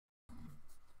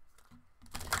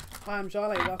Hi, I'm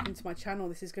Jale. Welcome to my channel.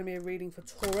 This is going to be a reading for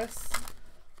Taurus,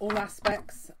 all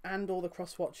aspects and all the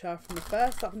cross watcher from the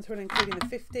 1st up until and including the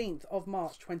 15th of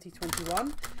March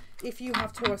 2021. If you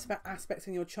have Taurus aspects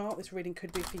in your chart, this reading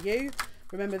could be for you.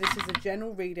 Remember, this is a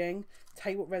general reading.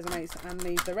 Take what resonates and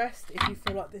leave the rest. If you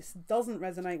feel like this doesn't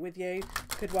resonate with you,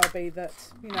 could well be that,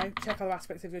 you know, check other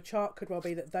aspects of your chart. Could well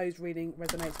be that those reading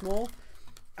resonates more.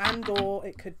 And or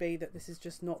it could be that this is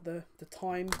just not the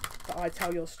time that I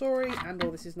tell your story, and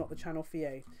or this is not the channel for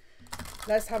you.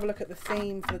 Let's have a look at the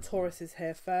theme for the Tauruses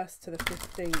here, 1st to the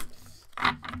 15th.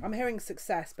 I'm hearing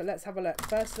success, but let's have a look.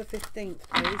 1st to the 15th,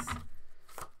 please,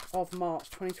 of March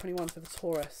 2021 for the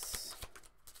Taurus.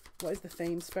 What is the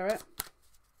theme, Spirit?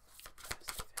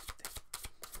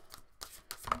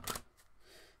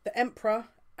 The Emperor.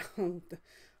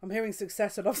 I'm hearing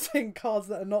success and I'm seeing cards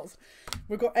that are not.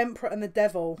 We've got Emperor and the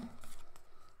Devil.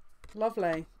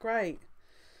 Lovely. Great.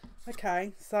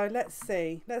 Okay, so let's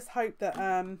see. Let's hope that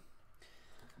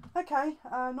okay,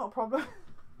 not a problem.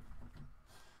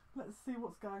 Let's see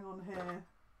what's going on here.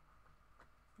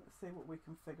 Let's see what we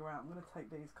can figure out. I'm going to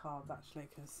take these cards actually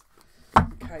because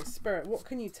okay, Spirit, what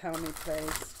can you tell me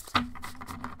please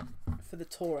for the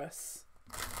Taurus?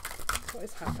 What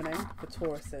is happening for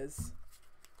Tauruses?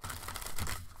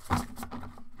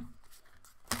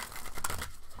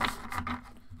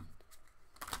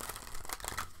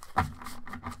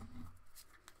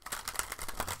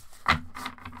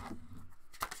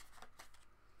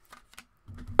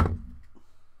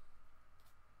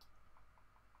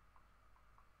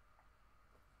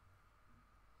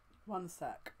 One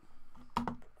sec.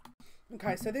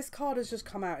 Okay, so this card has just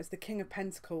come out. It's the King of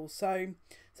Pentacles. So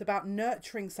it's about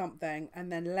nurturing something and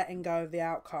then letting go of the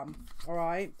outcome. All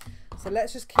right. So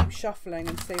let's just keep shuffling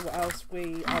and see what else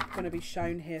we are going to be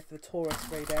shown here for the Taurus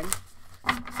reading.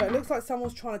 So it looks like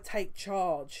someone's trying to take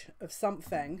charge of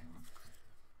something.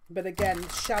 But again,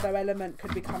 shadow element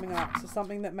could be coming up. So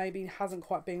something that maybe hasn't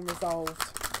quite been resolved.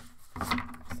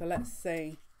 So let's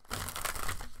see.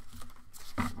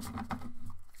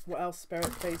 What else,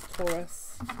 Spirit, please,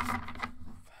 Taurus?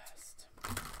 1st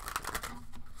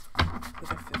to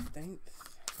the 15th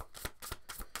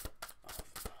of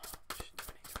March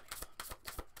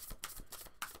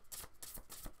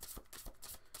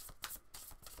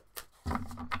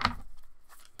 2021.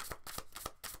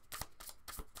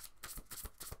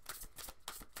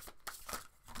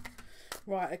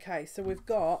 Right, okay, so we've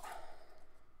got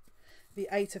the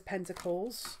 8 of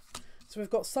Pentacles. So we've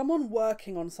got someone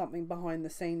working on something behind the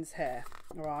scenes here,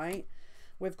 all right?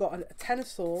 We've got a 10 of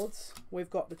Swords, we've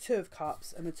got the 2 of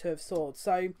Cups and the 2 of Swords.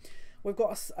 So we've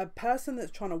got a person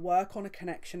that's trying to work on a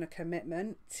connection, a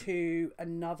commitment to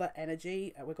another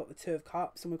energy. We've got the 2 of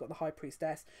Cups and we've got the High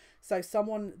Priestess. So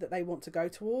someone that they want to go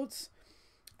towards,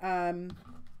 that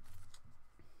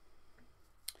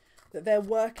they're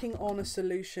working on a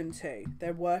solution to.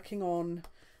 They're working on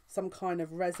some kind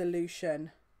of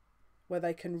resolution where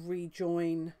they can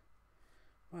rejoin.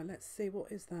 Right, let's see,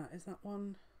 what is that? Is that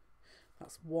one?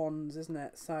 That's Wands, isn't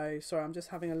it? So, sorry, I'm just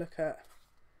having a look at...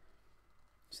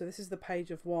 So this is the Page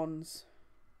of Wands.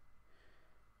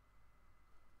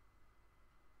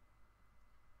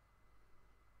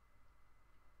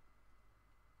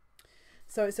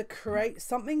 So it's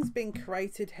something's been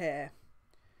created here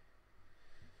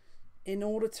in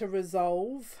order to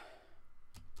resolve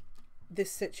this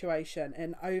situation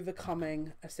and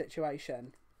overcoming a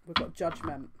situation. We've got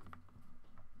Judgment.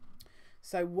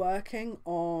 So working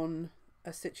on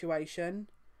a situation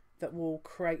that will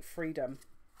create freedom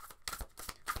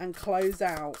and close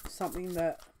out something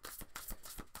that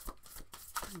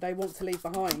they want to leave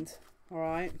behind. All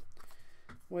right.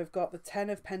 We've got the 10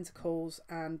 of Pentacles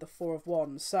and the 4 of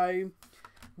Wands. So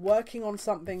working on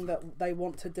something that they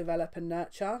want to develop and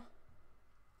nurture,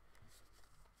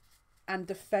 and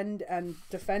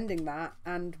defending that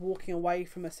and walking away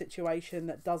from a situation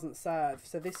that doesn't serve.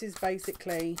 So this is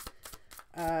basically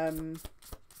it's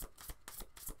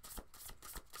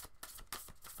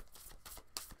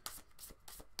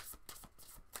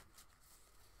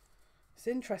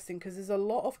interesting because there's a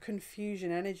lot of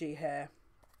confusion energy here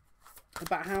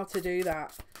about how to do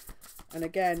that. And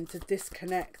again, to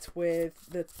disconnect with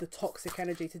the toxic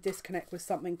energy, to disconnect with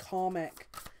something karmic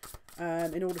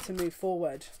in order to move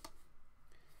forward.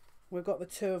 We've got the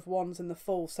 2 of Wands and the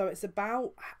Fool. So it's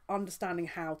about understanding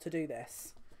how to do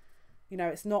this. You know,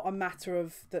 it's not a matter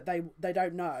of that they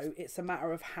don't know. It's a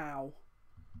matter of how.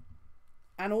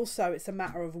 And also it's a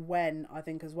matter of when, I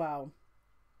think, as well.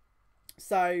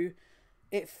 So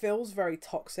it feels very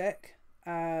toxic.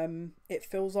 It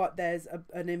feels like there's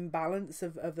an imbalance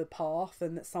of the path,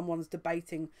 and that someone's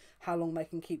debating how long they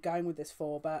can keep going with this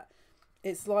for. But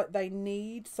It's like they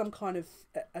need some kind of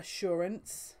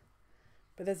assurance,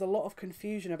 but there's a lot of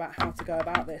confusion about how to go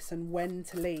about this and when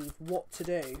to leave, what to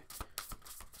do.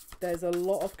 There's a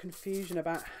lot of confusion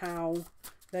about how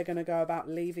they're going to go about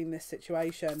leaving this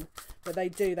situation. But they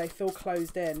do, they feel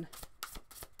closed in.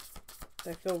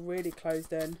 They feel really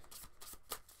closed in.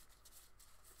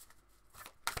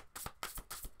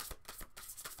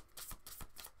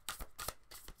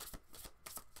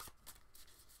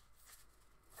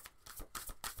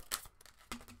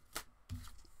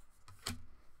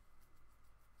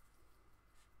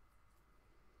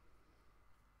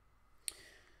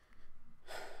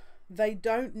 They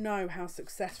don't know how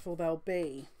successful they'll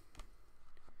be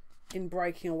in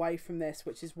breaking away from this,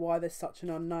 which is why there's such an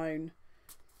unknown.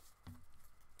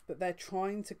 But they're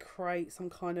trying to create some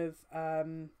kind of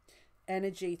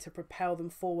energy to propel them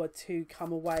forward to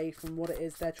come away from what it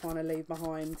is they're trying to leave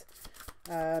behind.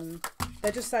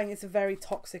 They're just saying it's a very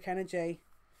toxic energy.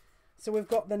 So we've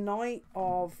got the Knight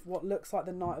of what looks like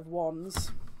the Knight of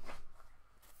Wands.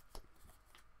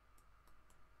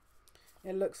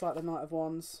 It looks like the Knight of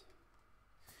Wands.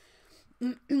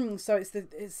 So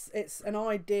it's an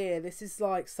idea. This is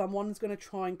like someone's going to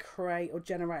try and create or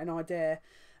generate an idea,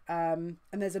 and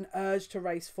there's an urge to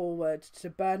race forward,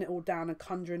 to burn it all down and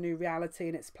conjure a new reality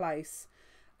in its place.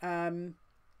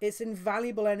 It's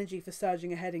invaluable energy for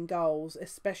surging ahead in goals,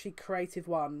 especially creative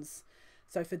ones,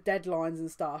 so for deadlines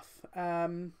and stuff.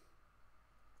 But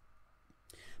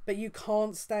you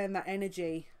can't stay in that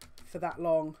energy for that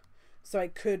long, so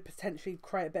it could potentially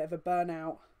create a bit of a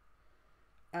burnout.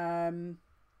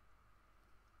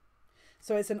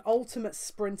 So it's an ultimate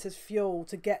sprinter's fuel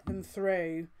to get them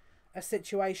through a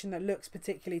situation that looks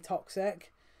particularly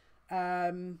toxic.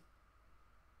 And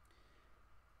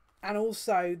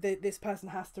also this person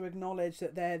has to acknowledge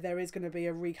that there is going to be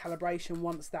a recalibration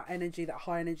once that energy, that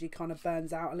high energy, kind of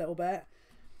burns out a little bit.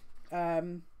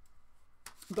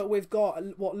 But we've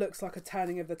got what looks like a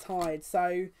turning of the tide.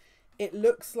 So it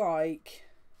looks like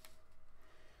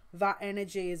that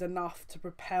energy is enough to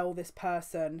propel this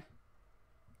person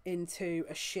into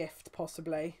a shift,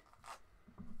 possibly,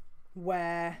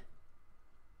 where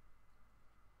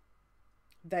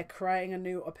they're creating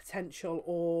a potential,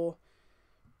 or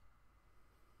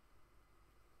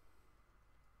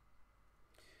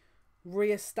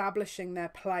re-establishing their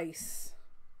place.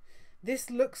 This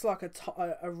looks like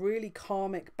a really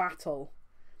karmic battle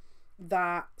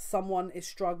that someone is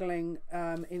struggling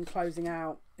in closing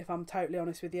out, if I'm totally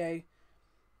honest with you,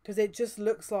 because it just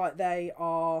looks like they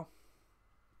are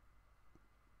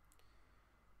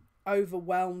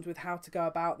overwhelmed with how to go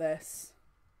about this.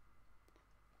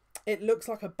 It looks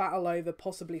like a battle over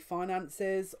possibly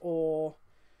finances, or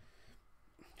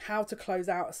how to close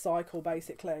out a cycle,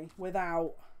 basically,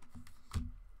 without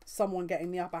someone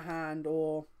getting the upper hand,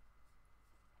 or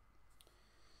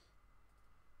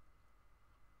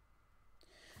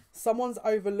someone's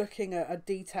overlooking a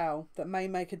detail that may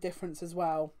make a difference as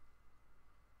well.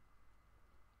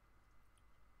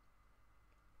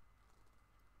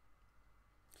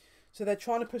 So they're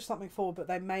trying to push something forward, but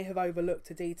they may have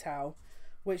overlooked a detail,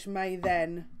 which may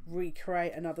then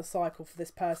recreate another cycle for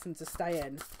this person to stay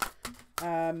in.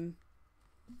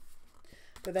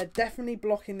 But they're definitely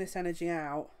blocking this energy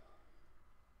out.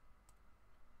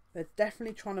 They're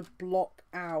definitely trying to block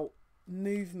out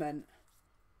movement.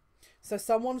 So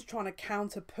someone's trying to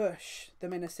counter push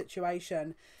them in a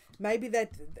situation. Maybe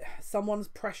someone's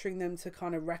pressuring them to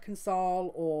kind of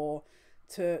reconcile, or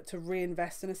to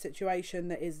reinvest in a situation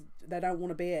that they don't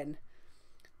want to be in.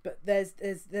 But there's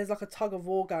like a tug of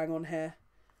war going on here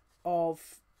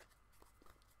of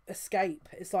escape.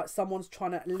 It's like someone's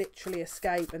trying to literally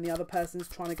escape and the other person's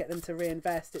trying to get them to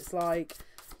reinvest. It's like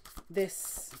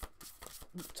this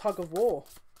tug of war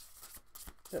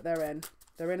that they're in.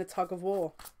 They're in a tug of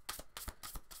war,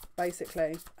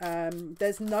 basically.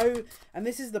 There's no, and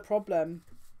this is the problem,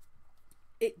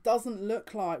 it doesn't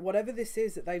look like, whatever this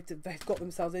is that they've got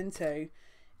themselves into,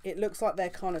 it looks like they're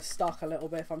kind of stuck a little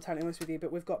bit, if I'm totally honest with you.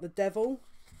 But we've got the Devil,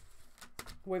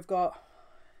 we've got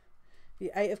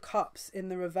the Eight of Cups in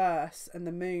the reverse, and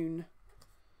the Moon,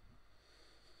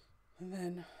 and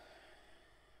then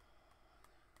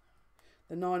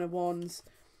the Nine of Wands.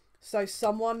 So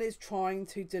someone is trying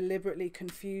to deliberately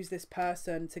confuse this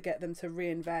person to get them to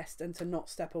reinvest and to not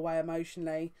step away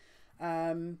emotionally.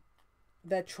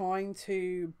 They're trying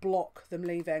to block them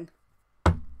leaving.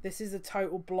 This is a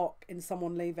total block in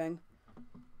someone leaving.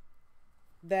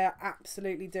 They're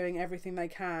absolutely doing everything they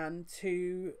can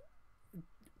to,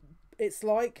 it's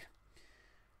like,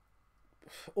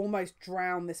 almost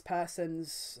drown this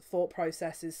person's thought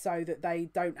processes so that they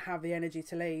don't have the energy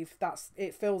to leave.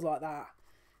 It feels like that.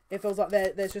 It feels like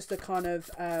there's just a kind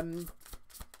of an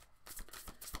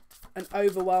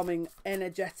overwhelming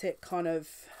energetic kind of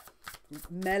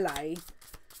melee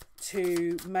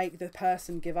to make the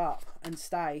person give up and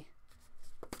stay.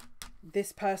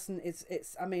 This person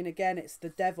I mean, again, it's the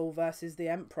devil versus the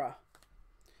emperor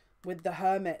with the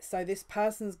hermit. So this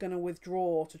person's going to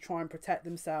withdraw to try and protect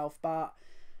themselves, but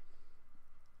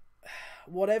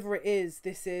whatever it is,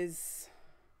 it's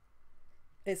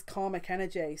karmic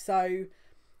energy. So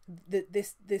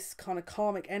this kind of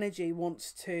karmic energy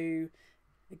wants to,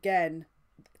 again,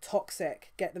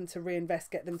 toxic, get them to reinvest,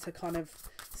 get them to kind of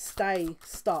stay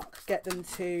stuck, get them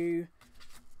to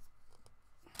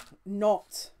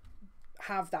not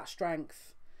have that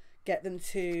strength, get them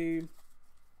to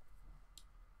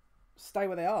stay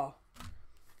where they are,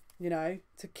 you know,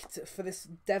 for this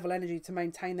devil energy to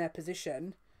maintain their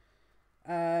position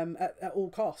at all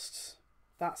costs.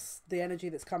 That's the energy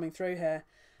that's coming through here.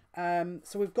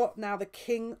 So we've got now the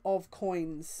King of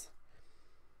Coins.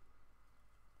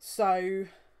 So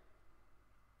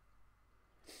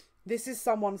this is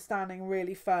someone standing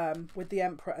really firm with the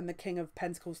Emperor and the King of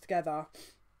Pentacles together,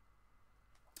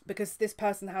 because this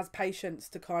person has patience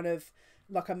to kind of,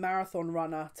 like a marathon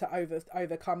runner, to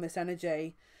overcome this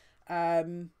energy.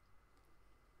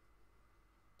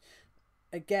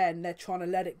 Again, they're trying to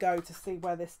let it go to see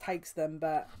where this takes them,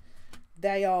 but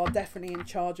they are definitely in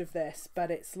charge of this.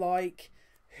 But it's like,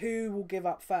 who will give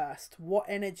up first? What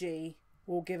energy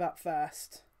will give up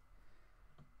first?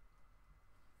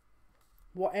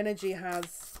 What energy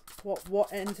has,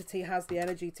 what entity has the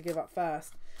energy to give up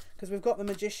first? Because we've got the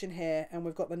Magician here and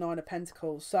we've got the Nine of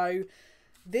Pentacles. So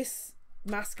this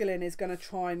masculine is going to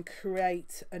try and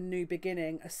create a new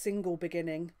beginning, a single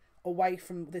beginning away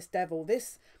from this devil.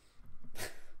 This,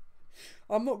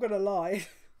 I'm not going to lie,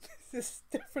 this is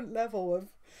a different level of,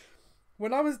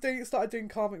 when I was started doing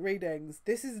karmic readings,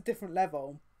 this is a different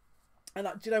level. And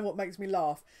do you know what makes me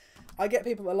laugh? I get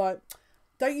people that are like,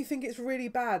 don't you think it's really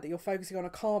bad that you're focusing on a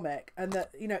karmic and that,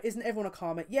 you know, isn't everyone a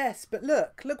karmic? Yes, but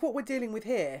look what we're dealing with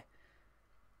here.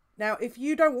 Now, if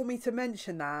you don't want me to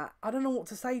mention that, I don't know what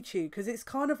to say to you, because it's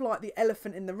kind of like the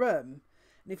elephant in the room.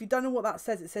 And if you don't know what that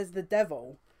says, it says the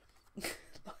devil.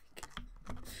 Like,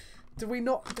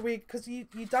 because you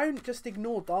don't just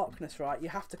ignore darkness, right? You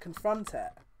have to confront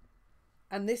it.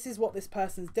 And this is what this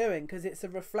person's doing, because it's a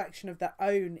reflection of their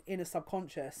own inner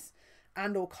subconscious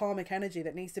and or karmic energy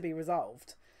that needs to be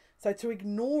resolved. So to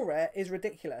ignore it is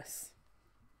ridiculous.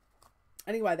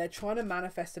 Anyway, they're trying to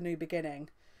manifest a new beginning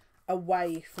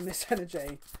away from this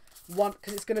energy. One,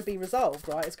 because it's going to be resolved,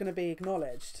 right? It's going to be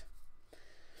acknowledged.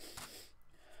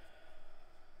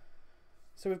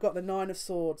 So we've got the Nine of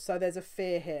Swords. So there's a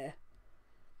fear here.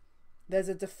 There's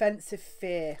a defensive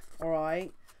fear, all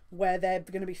right, where they're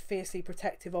going to be fiercely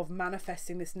protective of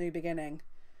manifesting this new beginning.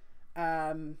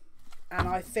 And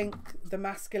I think the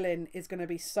masculine is going to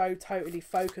be so totally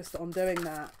focused on doing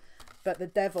that, but the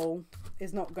devil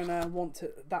is not going to want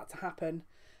that to happen.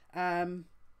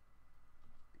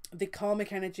 The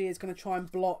karmic energy is going to try and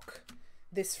block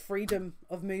this freedom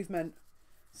of movement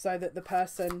so that the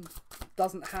person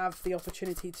doesn't have the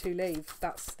opportunity to leave.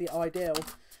 That's the ideal.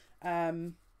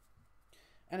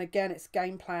 And again, it's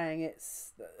game playing,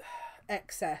 it's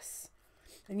excess.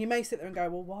 And you may sit there and go,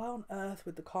 well, why on earth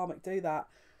would the karmic do that?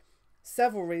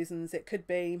 Several reasons. It could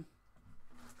be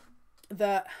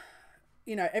that,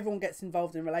 you know, everyone gets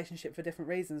involved in relationship for different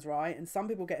reasons, right? And some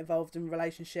people get involved in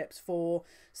relationships for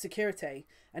security.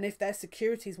 And if their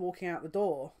security is walking out the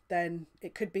door, then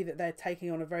it could be that they're taking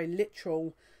on a very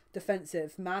literal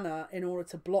defensive manner in order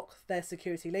to block their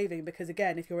security leaving. Because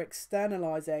again, if you're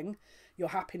externalizing your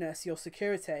happiness, your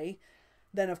security,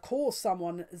 then of course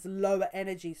someone's lower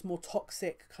energy, more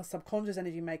toxic subconscious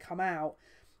energy may come out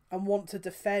and want to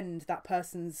defend that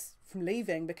person's from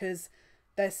leaving, because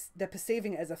they're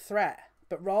perceiving it as a threat.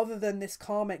 But rather than this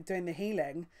karmic doing the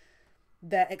healing,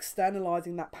 they're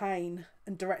externalizing that pain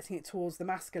and directing it towards the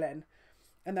masculine.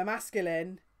 And the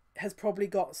masculine has probably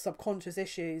got subconscious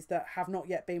issues that have not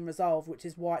yet been resolved, which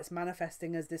is why it's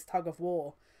manifesting as this tug of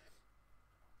war.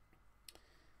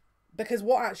 Because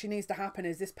what actually needs to happen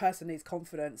is this person needs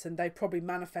confidence, and they probably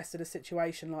manifested a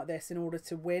situation like this in order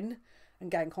to win and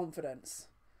gain confidence.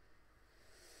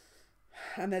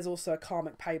 And there's also a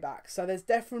karmic payback. So there's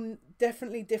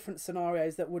definitely different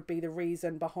scenarios that would be the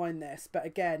reason behind this. But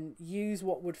again, use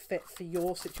what would fit for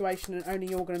your situation, and only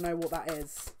you're going to know what that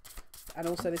is. And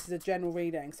also, this is a general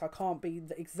reading, so I can't be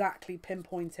exactly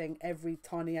pinpointing every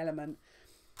tiny element.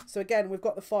 So again, we've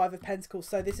got the Five of Pentacles.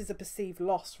 So this is a perceived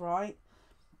loss, right?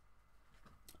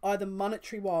 Either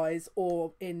monetary wise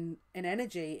or in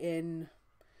energy, in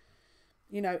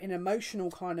you know, in emotional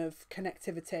kind of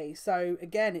connectivity. So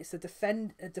again, it's a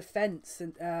defense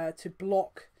and to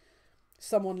block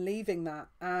someone leaving that.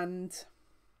 And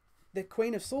the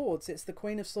Queen of Swords, it's the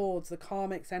Queen of Swords, the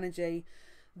Karmic's energy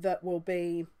that will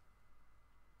be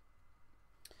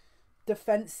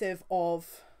defensive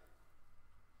of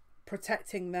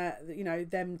protecting their, you know,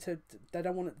 them to, they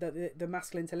don't want the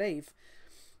masculine to leave.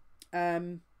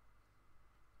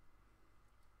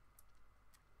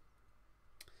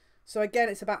 So again,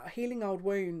 it's about healing old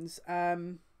wounds.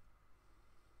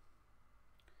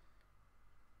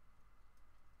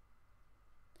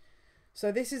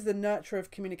 So this is the nurture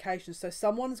of communication. So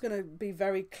someone's going to be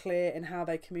very clear in how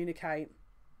they communicate,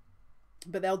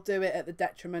 but they'll do it at the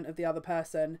detriment of the other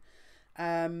person.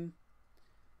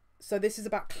 So this is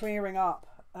about clearing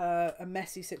up a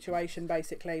messy situation,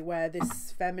 basically, where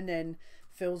this feminine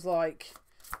feels like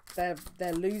they're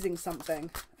losing something,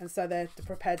 and so they're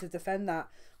prepared to defend that.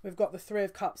 We've got the Three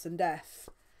of Cups and Death.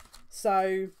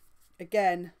 So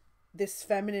again, this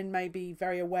feminine may be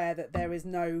very aware that there is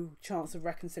no chance of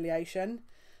reconciliation.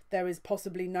 There is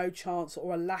possibly no chance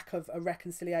or a lack of a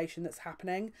reconciliation that's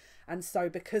happening. And so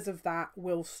because of that,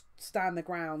 will stand the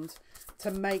ground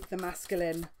to make the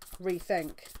masculine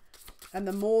rethink. And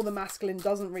the more the masculine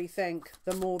doesn't rethink,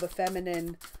 the more the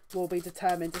feminine will be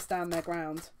determined to stand their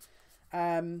ground.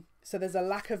 So there's a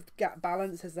lack of gap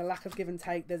balance, there's a lack of give and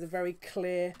take, there's a very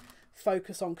clear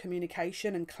focus on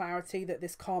communication and clarity that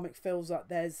this karmic feels like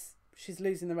she's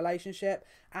losing the relationship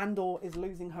and or is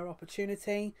losing her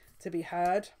opportunity to be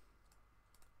heard.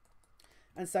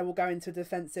 And so we'll go into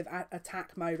defensive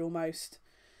attack mode almost.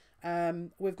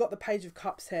 We've got the Page of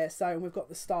Cups here, and we've got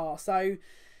the Star. So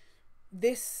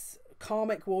this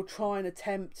karmic will try and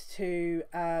attempt to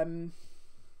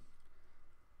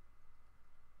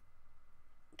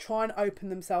try and open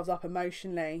themselves up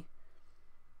emotionally.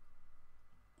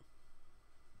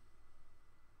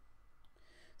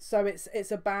 So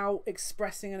it's about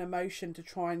expressing an emotion to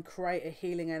try and create a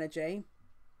healing energy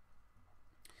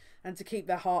and to keep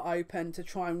their heart open to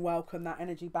try and welcome that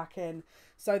energy back in.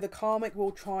 So the karmic will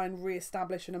try and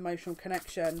re-establish an emotional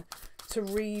connection to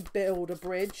rebuild a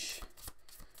bridge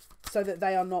so that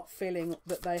they are not feeling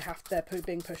that they're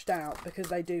being pushed out, because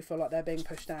they do feel like they're being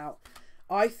pushed out.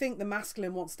 I think the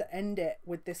masculine wants to end it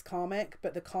with this karmic,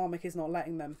 but the karmic is not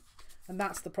letting them. And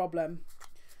that's the problem.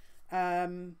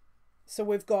 So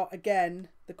we've got, again,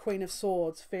 the Queen of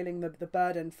Swords feeling the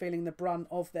burden, feeling the brunt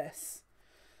of this.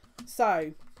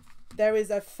 So there is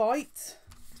a fight.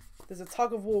 There's a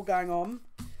tug of war going on.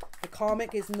 The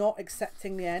karmic is not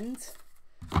accepting the end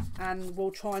and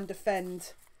will try and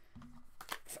defend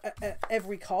at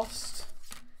every cost,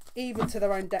 even to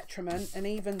their own detriment and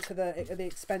even to the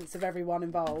expense of everyone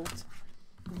involved,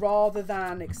 rather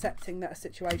than accepting that a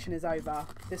situation is over.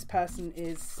 This person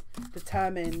is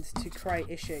determined to create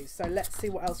issues. So let's see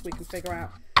what else we can figure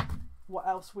out, what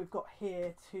else we've got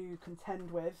here to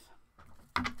contend with.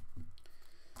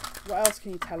 What else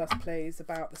can you tell us, please,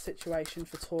 about the situation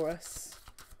for Taurus?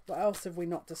 What else have we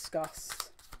not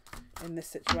discussed in this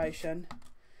situation?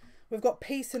 We've got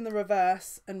peace in the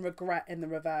reverse and regret in the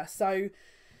reverse. So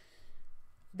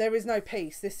there is no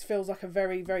peace. This feels like a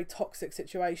very, very toxic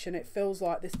situation. It feels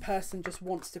like this person just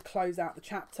wants to close out the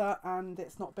chapter and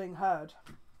it's not being heard.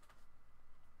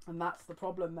 And that's the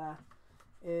problem there,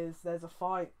 is there's a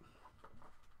fight.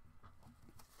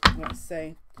 Let's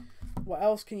see. What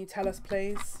else can you tell us,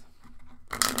 please,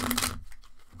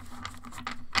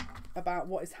 about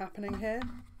what is happening here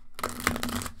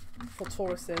for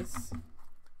Tauruses?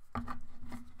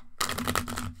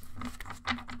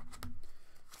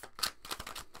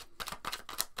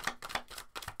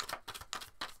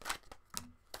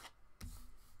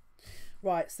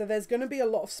 Right, so there's going to be a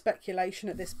lot of speculation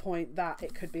at this point that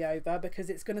it could be over, because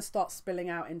it's going to start spilling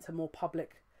out into more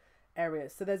public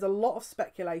areas. So there's a lot of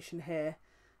speculation here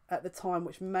at the time,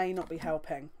 which may not be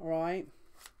helping. All right.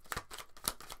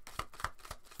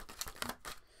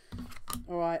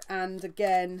 All right. And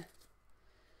again,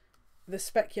 the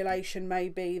speculation may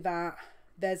be that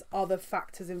there's other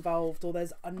factors involved, or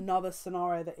there's another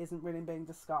scenario that isn't really being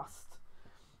discussed.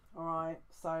 All right.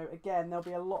 So again, there'll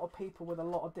be a lot of people with a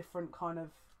lot of different kind of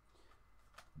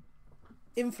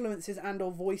influences and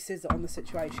or voices on the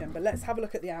situation. But let's have a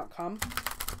look at the outcome.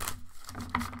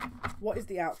 What is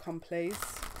the outcome, please,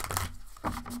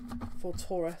 for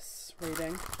Taurus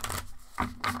reading?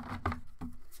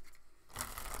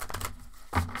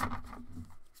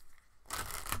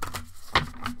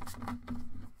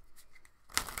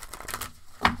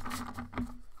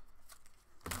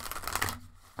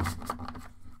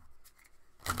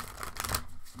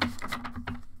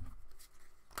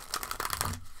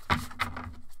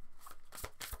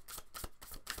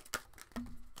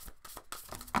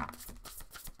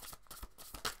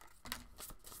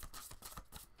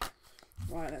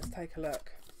 Right, let's take a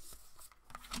look.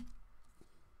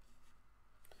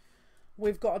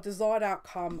 We've got a desired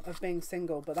outcome of being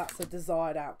single, but that's a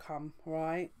desired outcome,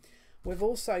 right? We've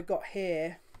also got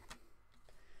here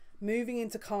moving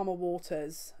into calmer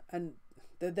waters, and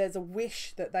there's a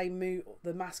wish that they move,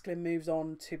 the masculine moves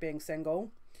on to being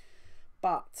single,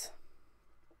 but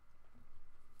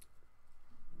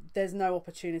there's no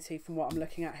opportunity from what I'm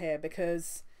looking at here,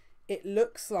 because it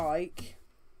looks like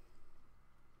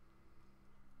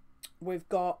we've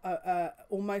got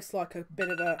almost like a bit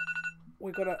of a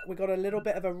we got a little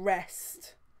bit of a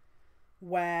rest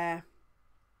where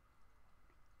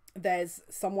there's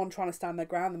someone trying to stand their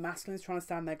ground, the masculine is trying to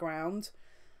stand their ground,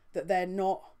 that they're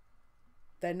not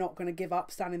going to give up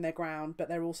standing their ground, but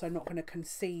they're also not going to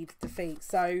concede defeat.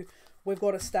 So we've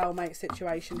got a stalemate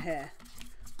situation here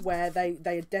where they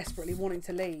are desperately wanting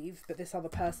to leave, but this other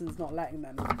person's not letting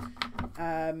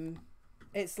them.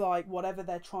 It's like whatever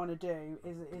they're trying to do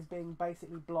is being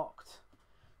basically blocked.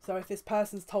 So if this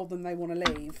person's told them they want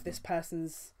to leave, this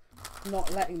person's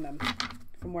not letting them,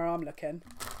 from where I'm looking.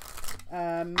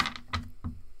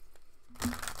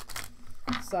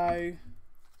 So,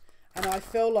 and I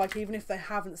feel like even if they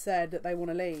haven't said that they want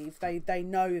to leave, they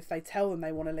know if they tell them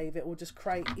they want to leave, it will just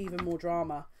create even more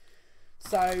drama.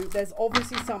 So there's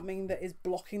obviously something that is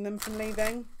blocking them from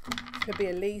leaving. Could be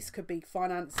a lease, could be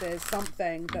finances,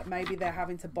 something that maybe they're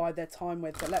having to bide their time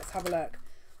with. But let's have a look.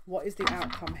 What is the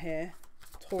outcome here?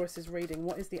 Taurus is reading.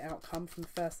 What is the outcome from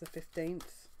 1st to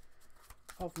 15th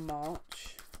of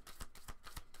March?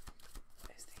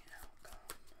 What is the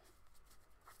outcome?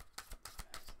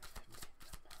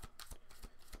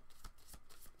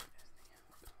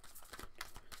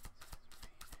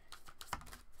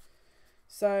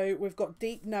 So we've got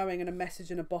deep knowing and a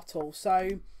message in a bottle. So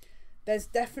there's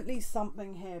definitely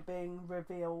something here being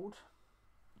revealed.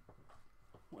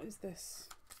 What is this?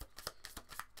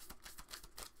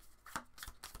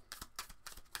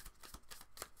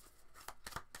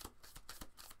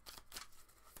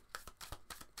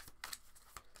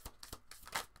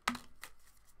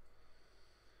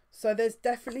 So there's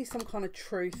definitely some kind of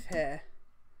truth here.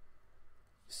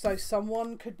 So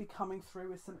someone could be coming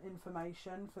through with some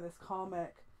information for this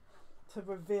karmic to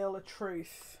reveal a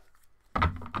truth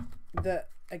that,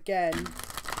 again,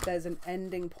 there's an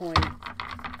ending point.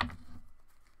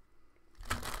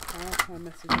 Clarify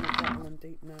message in a bottle and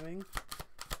deep knowing.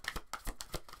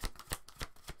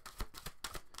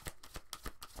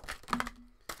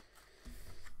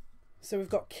 So we've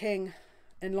got King.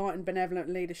 Enlightened, benevolent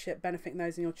leadership, benefiting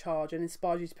those in your charge, and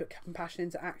inspires you to put compassion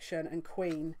into action, and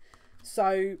Queen.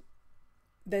 So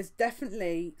there's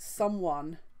definitely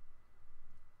someone,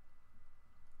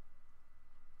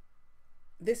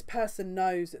 this person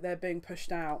knows that they're being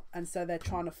pushed out, and so they're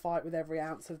trying to fight with every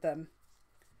ounce of them.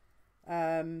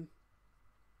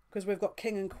 Because we've got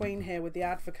King and Queen here with the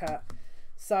Advocate.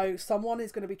 So someone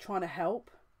is going to be trying to help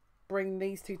bring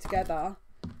these two together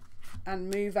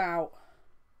and move out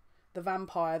the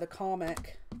vampire, the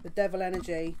karmic, the devil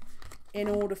energy, in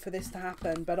order for this to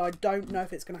happen. But I don't know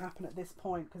if it's going to happen at this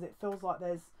point, because it feels like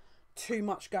there's too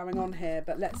much going on here.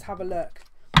 But let's have a look.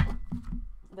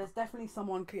 There's definitely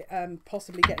someone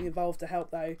possibly getting involved to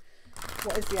help, though.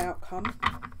 What is the outcome?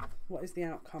 What is the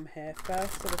outcome here?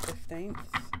 1st to the 15th.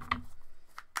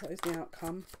 What is the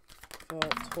outcome for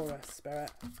Taurus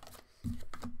spirit?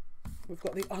 We've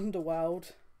got the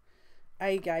underworld,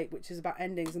 Agate, which is about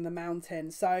endings, and the mountain.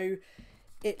 So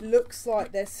it looks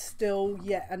like there's still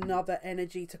yet another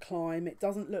energy to climb. It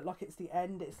doesn't look like it's the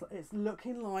end. It's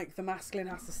looking like the masculine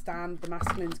has to stand the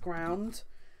masculine's ground,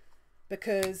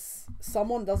 because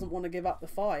someone doesn't want to give up the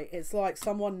fight. It's like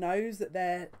someone knows that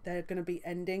they're going to be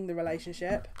ending the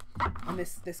relationship, and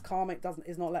this karmic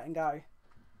is not letting go.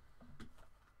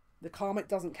 The karmic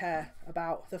doesn't care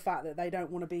about the fact that they don't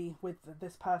want to be with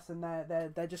this person.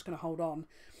 They're just going to hold on.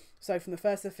 So from the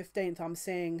 1st to the 15th, I'm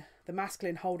seeing the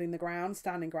masculine holding the ground,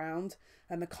 standing ground,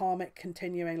 and the karmic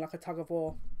continuing like a tug of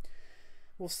war.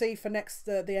 We'll see for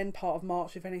the end part of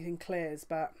March if anything clears,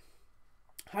 but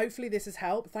hopefully this has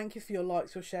helped. Thank you for your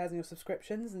likes, your shares, and your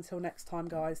subscriptions. Until next time,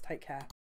 guys, take care.